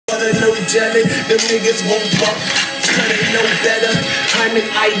butter, no jelly. Them niggas won't buck. They know better. I'm an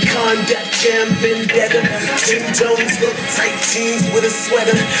icon, Def Jam vendetta. Jim Jones look tight jeans with a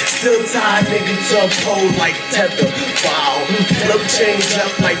sweater. Still tie nigga to a pole like tether. Wow, flow change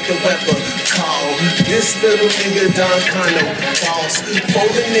up like the weather. Call this little nigga Don Cano. Boss,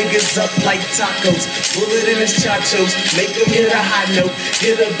 folding niggas up like tacos. Bullet in his chachos, make him hit a high note.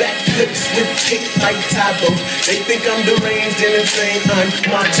 Hit a back flips with kick like Tabo. They think I'm deranged and insane, I'm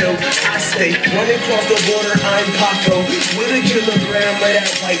macho. I stay running across the border, I'm Paco. With a kilogram of that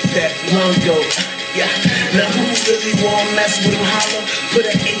white that Longo. Yeah, now who really wanna mess with him? Holler, put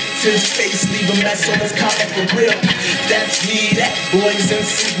an 8 to his face, leave a mess on his collar for real. That's me, that boy's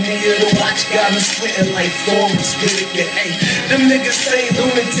insignia. The watch got me sweating like Forrest Whitaker. Hey, them niggas say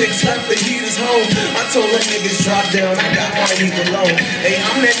lunatics, left the heaters home. I told them niggas drop down, I got my leave alone. Hey,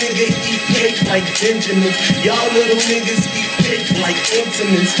 I'm that nigga eat cake like Benjamins. Y'all little niggas eat cake like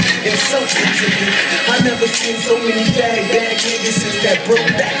intimates. And so intimate, I never seen so many bag niggas since that broke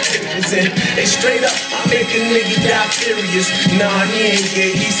back shit was in. Hey, straight up, I make a nigga die furious. Nah, he ain't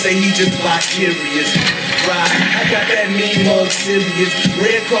gay, he say he just bi-curious. Right, I got that mean mug serious.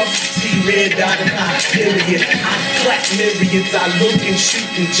 Red cross T-red dotted I period. I clap myriads, I look and shoot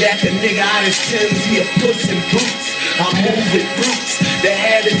and jack a nigga out his Timbs. He a puss in boots, I move with brutes. That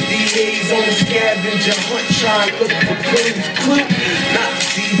had the DAs on the scavenger hunt trying to look for clues. Not the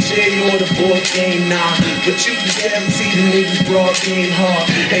DJ or the board game, nah. But you can guarantee the niggas broad game hard.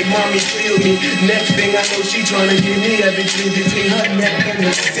 Hey, mommy, feel me. Next thing I know, she tryna give me everything between her neck and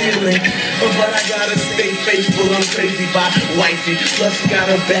the ceiling. But I gotta stay faithful, I'm crazy by wifey. Plus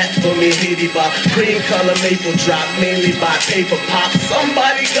got a bat for me, hitty by cream color maple drop, mainly by paper pop.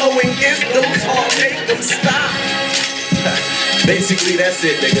 Somebody go and get those hard, make them stop. Basically, that's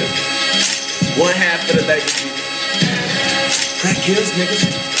it, nigga. One half of the legacy. Crack kills,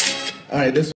 niggas. Alright, this